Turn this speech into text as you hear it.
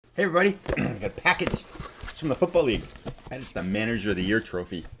Hey everybody, I got a package. It's from the Football League. And it's the Manager of the Year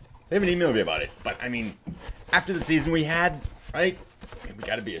trophy. They haven't emailed me about it, but I mean, after the season we had, right? We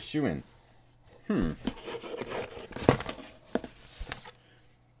gotta be a shoo-in.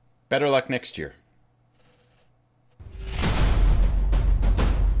 Better luck next year.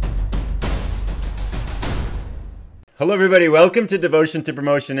 Hello everybody, welcome to Devotion to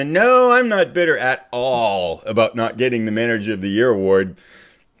Promotion. And no, I'm not bitter at all about not getting the Manager of the Year award.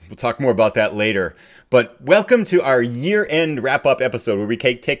 We'll talk more about that later. But welcome to our year-end wrap-up episode where we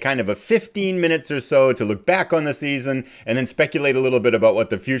take kind of a 15 minutes or so to look back on the season and then speculate a little bit about what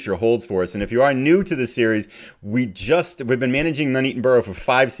the future holds for us. And if you are new to the series, we've been managing Nuneaton Borough for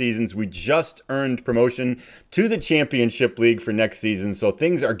 5 seasons. We just earned promotion to the Championship League for next season, so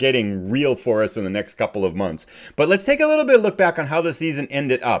things are getting real for us in the next couple of months. But let's take a little bit of a look back on how the season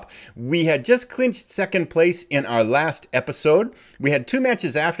ended up. We had just clinched second place in our last episode. We had 2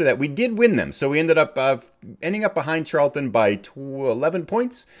 matches after that. We did win them, so we ended up ending up behind Charlton by 11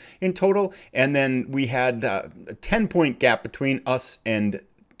 points in total, and then we had a 10-point gap between us and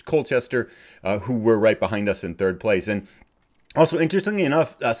Colchester, who were right behind us in 3rd place. And also, interestingly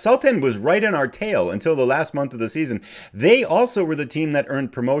enough, Southend was right on our tail until the last month of the season. They also were the team that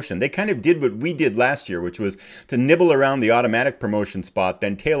earned promotion. They kind of did what we did last year, which was to nibble around the automatic promotion spot,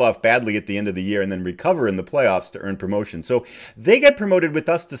 then tail off badly at the end of the year, and then recover in the playoffs to earn promotion. So they got promoted with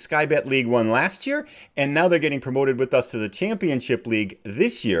us to Sky Bet League 1 last year, and now they're getting promoted with us to the Championship League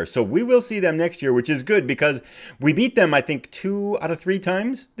this year. So we will see them next year, which is good because we beat them, I think, 2 out of 3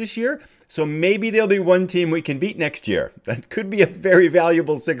 times this year. So maybe there'll be one team we can beat next year. That could be a very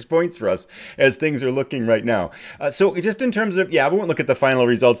valuable 6 points for us as things are looking right now. So just in terms of, I won't look at the final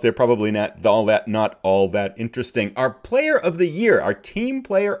results. They're probably not all that interesting. Our player of the year, our team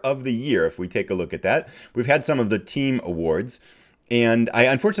player of the year, if we take a look at that, we've had some of the team awards. And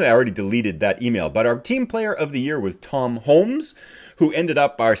unfortunately, I already deleted that email. But our team player of the year was Tom Holmes, who ended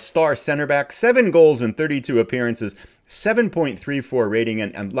up our star center back, 7 goals in 32 appearances, 7.34 rating,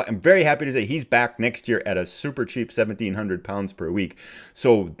 and I'm very happy to say he's back next year at a super cheap £1,700 per week.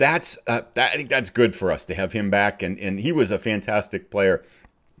 So I think that's good for us to have him back, and he was a fantastic player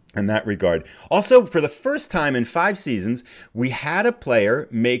in that regard. Also, for the first time in 5 seasons, we had a player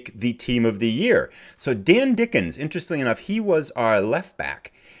make the team of the year. So Dan Dickens, interestingly enough, he was our left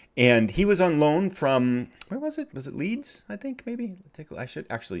back. And he was on loan from, where was it? Was it Leeds, I think, maybe? I should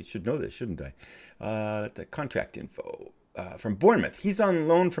know this, shouldn't I? The contract info from Bournemouth. He's on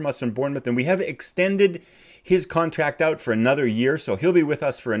loan from us from Bournemouth, and we have extended his contract out for another year, so he'll be with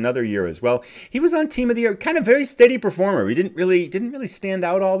us for another year as well. He was on Team of the Year, kind of very steady performer. He didn't really stand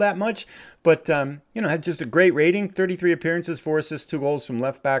out all that much, but had just a great rating, 33 appearances, 4 assists, 2 goals from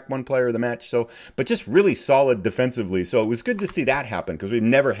left back, 1 player of the match. So, but just really solid defensively. So it was good to see that happen because we've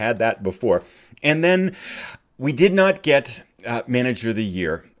never had that before. And then we did not get Manager of the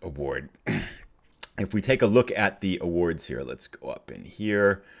Year award. If we take a look at the awards here, let's go up in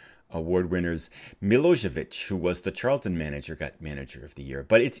here. Award winners, Milojevic, who was the Charlton manager, got Manager of the Year.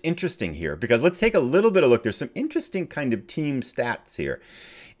 But it's interesting here because let's take a little bit of a look. There's some interesting kind of team stats here.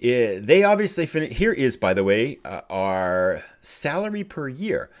 They obviously finished. Here is, by the way, our salary per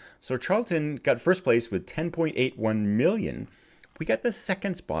year. So Charlton got first place with 10.81 million. We got the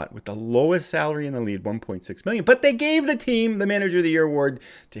 2nd spot with the lowest salary in the league, 1.6 million. But they gave the team the Manager of the Year award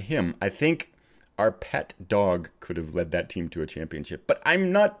to him. I think our pet dog could have led that team to a championship, but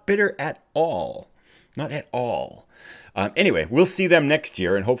I'm not bitter at all. Not at all. Anyway, we'll see them next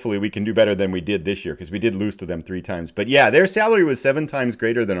year, and hopefully we can do better than we did this year, because we did lose to them 3 times. But yeah, their salary was 7 times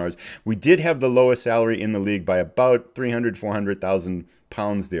greater than ours. We did have the lowest salary in the league by about 300,000, 400,000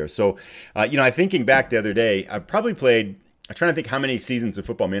 pounds there. So, thinking back the other day, I'm trying to think how many seasons of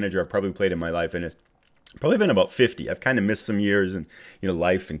Football Manager I've probably played in my life, and it's probably been about 50. I've kind of missed some years and,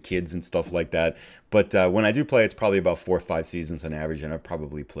 life and kids and stuff like that. But when I do play, it's probably about 4 or 5 seasons on average. And I've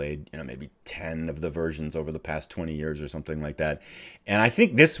probably played, maybe 10 of the versions over the past 20 years or something like that. And I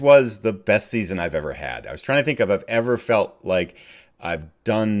think this was the best season I've ever had. I was trying to think if I've ever felt like I've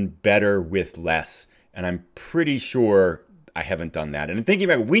done better with less. And I'm pretty sure I haven't done that. And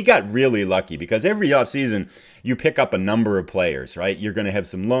thinking about it, we got really lucky because every offseason you pick up a number of players, right? You're going to have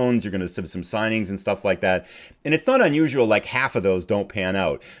some loans, you're going to have some signings and stuff like that. And it's not unusual, like half of those don't pan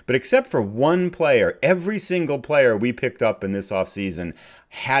out. But except for one player, every single player we picked up in this offseason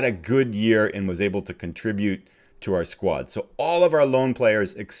had a good year and was able to contribute to our squad. So all of our loan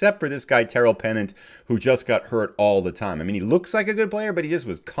players, except for this guy, Terrell Pennant, who just got hurt all the time. I mean, he looks like a good player, but he just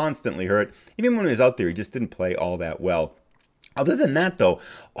was constantly hurt. Even when he was out there, he just didn't play all that well. Other than that, though,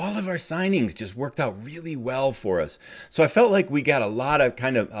 all of our signings just worked out really well for us. So I felt like we got a lot of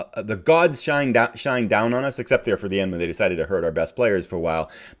kind of the gods shined down on us, except there for the end when they decided to hurt our best players for a while.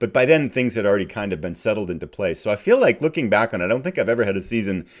 But by then, things had already kind of been settled into place. So I feel like looking back on it, I don't think I've ever had a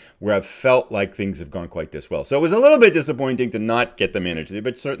season where I've felt like things have gone quite this well. So it was a little bit disappointing to not get the manager,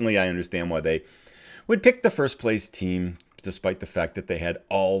 but certainly I understand why they would pick the first place team, despite the fact that they had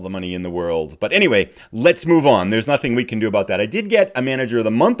all the money in the world. But anyway, let's move on. There's nothing we can do about that. I did get a Manager of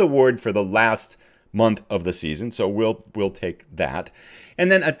the Month award for the last month of the season, so we'll take that.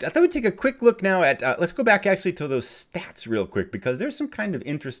 And then I thought we'd take a quick look now at, let's go back actually to those stats real quick, because there's some kind of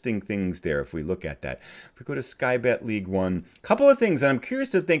interesting things there if we look at that. If we go to Sky Bet League One, a couple of things, and I'm curious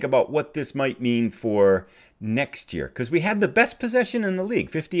to think about what this might mean for next year, because we had the best possession in the league,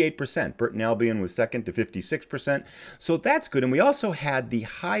 58%. Burton Albion was second to 56%, so that's good. And we also had the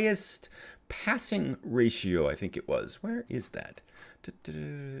highest passing ratio, I think it was. Where is that?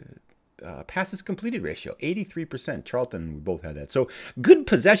 Passes completed ratio, 83%. Charlton, we both had that. So good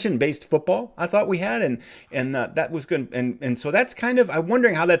possession-based football, I thought we had, and that was good. And so that's kind of, I'm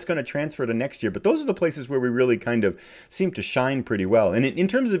wondering how that's going to transfer to next year. But those are the places where we really kind of seem to shine pretty well. And in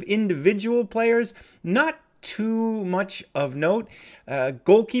terms of individual players, not too much of note.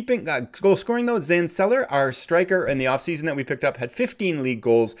 Goalkeeping, goal scoring though, Zanzeller, our striker in the offseason that we picked up, had 15 league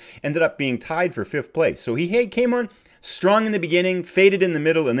goals, ended up being tied for 5th place. So he came on strong in the beginning, faded in the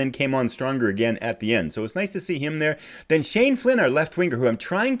middle, and then came on stronger again at the end. So it's nice to see him there. Then Shane Flynn, our left winger, who I'm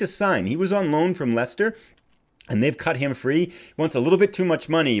trying to sign. He was on loan from Leicester, and they've cut him free. He wants a little bit too much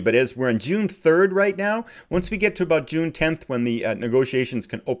money, but as we're on June 3rd right now, once we get to about June 10th when the negotiations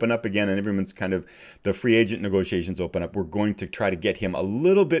can open up again and everyone's kind of, the free agent negotiations open up, we're going to try to get him a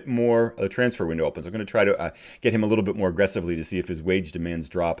little bit more, the transfer window opens. We're going to try to get him a little bit more aggressively to see if his wage demands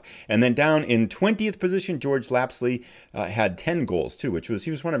drop. And then down in 20th position, George Lapsley had 10 goals too, which was,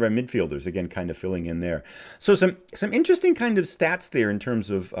 he was one of our midfielders, again, kind of filling in there. So some interesting kind of stats there in terms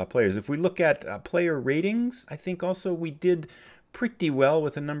of players. If we look at player ratings, I think also we did pretty well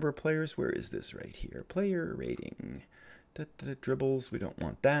with a number of players. Where is this right here? Player rating. Dribbles, we don't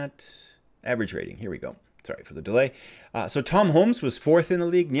want that. Average rating, here we go. Sorry for the delay. So Tom Holmes was 4th in the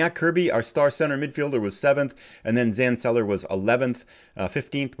league. Nya Kirby, our star center midfielder, was 7th. And then Zanzeller was 11th.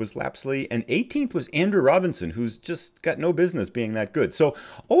 15th was Lapsley. And 18th was Andrew Robinson, who's just got no business being that good. So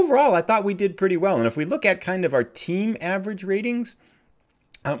overall, I thought we did pretty well. And if we look at kind of our team average ratings,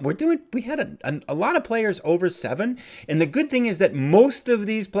 we had a lot of players over 7. And the good thing is that most of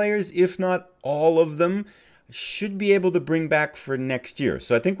these players, if not all of them, should be able to bring back for next year.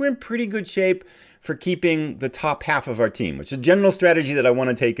 So I think we're in pretty good shape for keeping the top half of our team, which is a general strategy that I want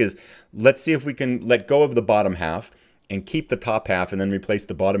to take is let's see if we can let go of the bottom half and keep the top half and then replace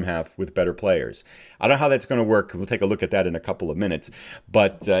the bottom half with better players. I don't know how that's going to work. We'll take a look at that in a couple of minutes.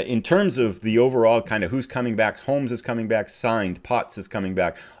 But in terms of the overall kind of who's coming back, Holmes is coming back, signed, Potts is coming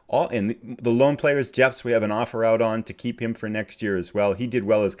back. And the lone players, Jeffs, we have an offer out on to keep him for next year as well. He did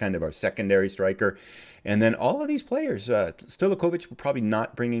well as kind of our secondary striker. And then all of these players, Stolikovich we're probably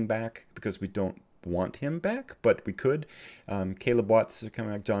not bringing back because we don't want him back, but we could. Caleb Watts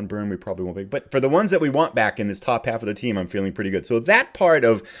coming back, John Byrne, we probably won't be. But for the ones that we want back in this top half of the team, I'm feeling pretty good. So that part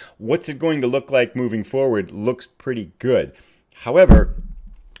of what's it going to look like moving forward looks pretty good. However,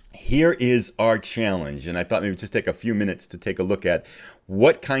 here is our challenge, and I thought maybe just take a few minutes to take a look at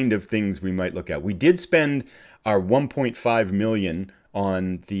what kind of things we might look at. We did spend our $1.5 million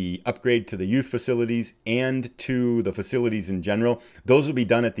on the upgrade to the youth facilities and to the facilities in general. Those will be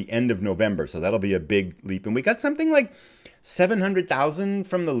done at the end of November, so that'll be a big leap. And we got something like $700,000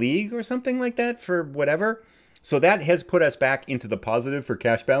 from the league or something like that for whatever. So that has put us back into the positive for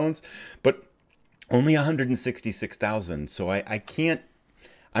cash balance, but only $166,000. So I can't.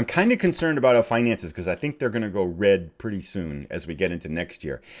 I'm kind of concerned about our finances because I think they're going to go red pretty soon as we get into next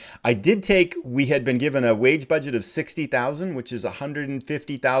year. We had been given a wage budget of $60,000, which is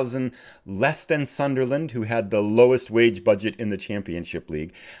 $150,000 less than Sunderland, who had the lowest wage budget in the Championship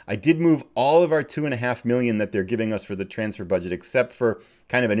League. I did move all of our $2.5 million that they're giving us for the transfer budget, except for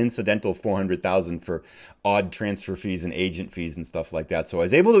kind of an incidental $400,000 for odd transfer fees and agent fees and stuff like that. So I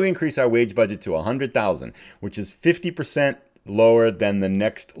was able to increase our wage budget to $100,000, which is 50% lower than the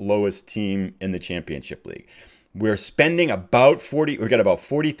next lowest team in the Championship League. We're spending about we got about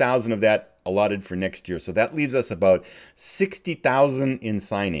 40,000 of that allotted for next year. So that leaves us about 60,000 in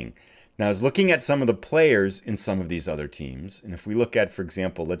signing. Now, I was looking at some of the players in some of these other teams. And if we look at, for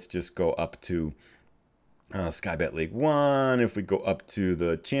example, let's just go up to Sky Bet League 1, if we go up to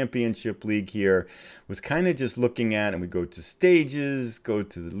the Championship League here, was kind of just looking at, and we go to stages, go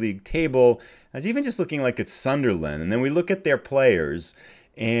to the league table. I was even just looking like it's Sunderland, and then we look at their players,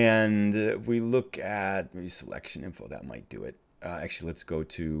 and we look at maybe selection info, that might do it. Actually, let's go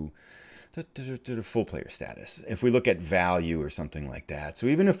to the full player status. If we look at value or something like that. So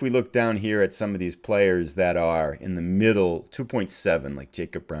even if we look down here at some of these players that are in the middle, 2.7, like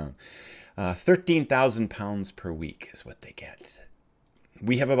Jacob Brown, 13,000 pounds per week is what they get.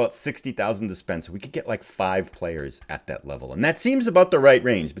 We have about 60,000 to spend, so we could get like 5 players at that level. And that seems about the right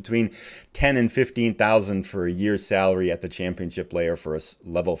range, between 10 and 15,000 for a year's salary at the championship layer for a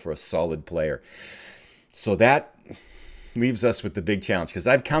level for a solid player. So that leaves us with the big challenge, because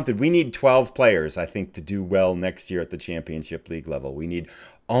I've counted, we need 12 players, I think, to do well next year at the championship league level. We need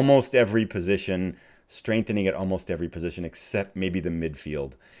almost every position, strengthening at almost every position except maybe the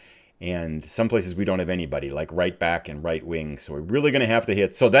midfield. And some places we don't have anybody, like right back and right wing. So we're really going to have to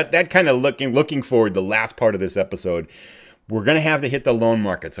hit. So that kind of looking forward, the last part of this episode, we're going to have to hit the loan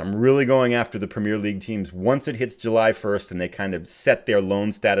markets. I'm really going after the Premier League teams. Once it hits July 1st and they kind of set their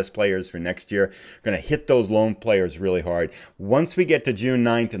loan status players for next year, going to hit those loan players really hard. Once we get to June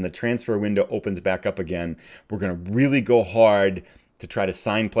 9th and the transfer window opens back up again, we're going to really go hard to try to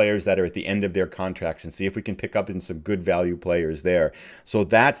sign players that are at the end of their contracts and see if we can pick up in some good value players there. So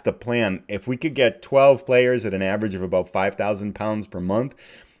that's the plan. If we could get 12 players at an average of about 5,000 pounds per month,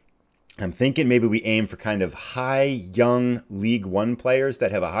 I'm thinking maybe we aim for kind of high, young League One players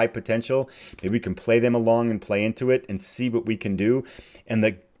that have a high potential. Maybe we can play them along and play into it and see what we can do. And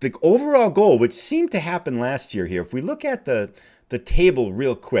the overall goal, which seemed to happen last year here, if we look at the table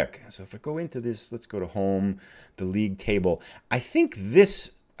real quick. So if I go into this, let's go to home, the league table. I think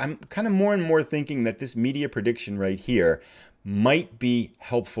this, I'm kind of more and more thinking that this media prediction right here might be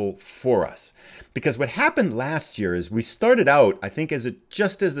helpful for us. Because what happened last year is we started out, I think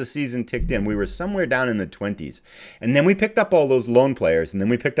just as the season ticked in, we were somewhere down in the 20s. And then we picked up all those loan players, and then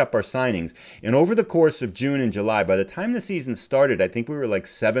we picked up our signings. And over the course of June and July, by the time the season started, I think we were like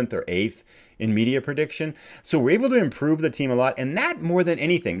 7th or 8th in media prediction. So we're able to improve the team a lot. And that, more than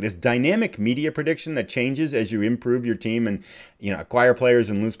anything, this dynamic media prediction that changes as you improve your team and, you know, acquire players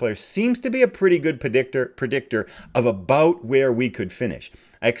and lose players, seems to be a pretty good predictor of about where we could finish.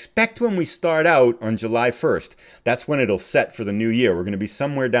 I expect when we start out on July 1st, that's when it'll set for the new year. We're going to be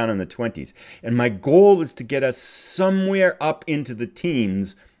somewhere down in the 20s. And my goal is to get us somewhere up into the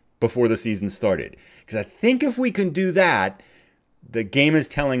teens before the season started. Because I think if we can do that, the game is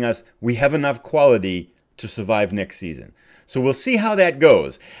telling us we have enough quality to survive next season. So we'll see how that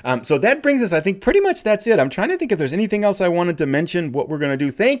goes. So that brings us, I think, pretty much that's it. I'm trying to think if there's anything else I wanted to mention, what we're going to do.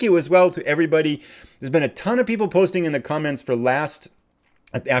 Thank you as well to everybody. There's been a ton of people posting in the comments for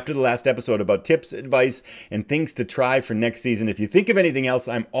after the last episode about tips, advice, and things to try for next season. If you think of anything else,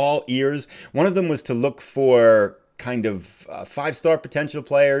 I'm all ears. One of them was to look for kind of 5-star potential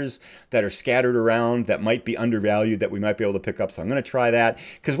players that are scattered around that might be undervalued that we might be able to pick up. So I'm going to try that,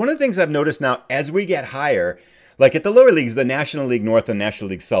 because one of the things I've noticed now as we get higher, like at the lower leagues, the National League North and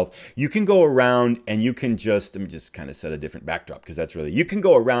National League South, you can go around and you can just, let me just kind of set a different backdrop, because that's really, you can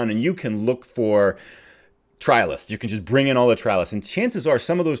go around and you can look for trialists. You can just bring in all the trialists, and chances are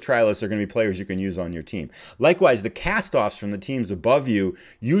some of those trialists are going to be players you can use on your team. Likewise, the cast-offs from the teams above you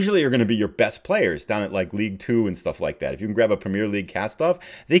usually are going to be your best players down at like League 2 and stuff like that. If you can grab a Premier League cast-off,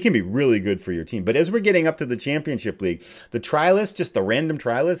 they can be really good for your team. But as we're getting up to the Championship League, the trialists, just the random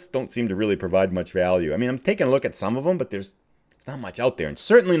trialists, don't seem to really provide much value. I mean, I'm taking a look at some of them, but there's not much out there, and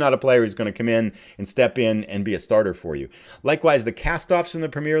certainly not a player who's going to come in and step in and be a starter for you. Likewise, the cast-offs from the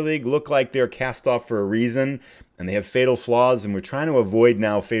Premier League look like they're cast off for a reason, and they have fatal flaws, and we're trying to avoid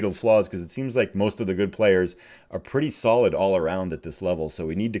now fatal flaws because it seems like most of the good players are pretty solid all around at this level, so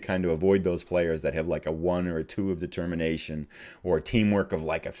we need to kind of avoid those players that have like a 1 or a 2 of determination or a teamwork of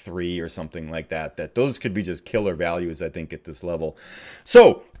like a 3 or something like that. Those could be just killer values, I think, at this level.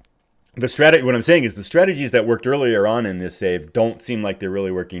 So the strategy, what I'm saying is the strategies that worked earlier on in this save don't seem like they're really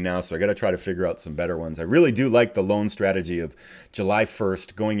working now, so I got to try to figure out some better ones. I really do like the loan strategy of July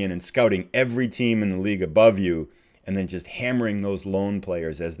 1st, going in and scouting every team in the league above you, and then just hammering those loan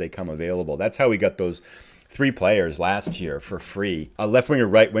players as they come available. That's how we got those 3 players last year for free. A left winger,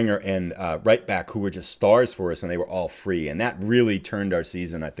 right winger, and right back who were just stars for us, and they were all free. And that really turned our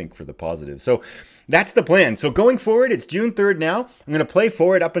season, I think, for the positive. So that's the plan. So going forward, it's June 3rd now. I'm going to play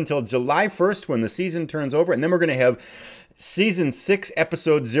forward up until July 1st when the season turns over, and then we're going to have Season 6,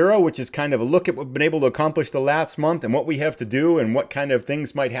 Episode 0, which is kind of a look at what we've been able to accomplish the last month and what we have to do and what kind of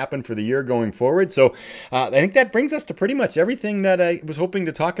things might happen for the year going forward. So I think that brings us to pretty much everything that I was hoping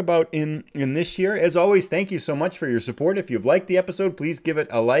to talk about in this year. As always, thank you so much for your support. If you've liked the episode, please give it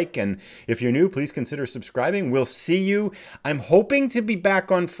a like. And if you're new, please consider subscribing. We'll see you. I'm hoping to be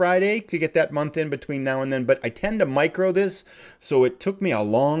back on Friday to get that month in between now and then, but I tend to micro this, so it took me a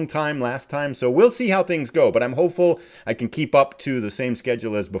long time last time. So we'll see how things go, but I'm hopeful I can keep up to the same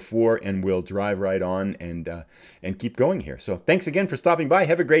schedule as before, and we'll drive right on and keep going here. So thanks again for stopping by.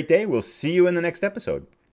 Have a great day. We'll see you in the next episode.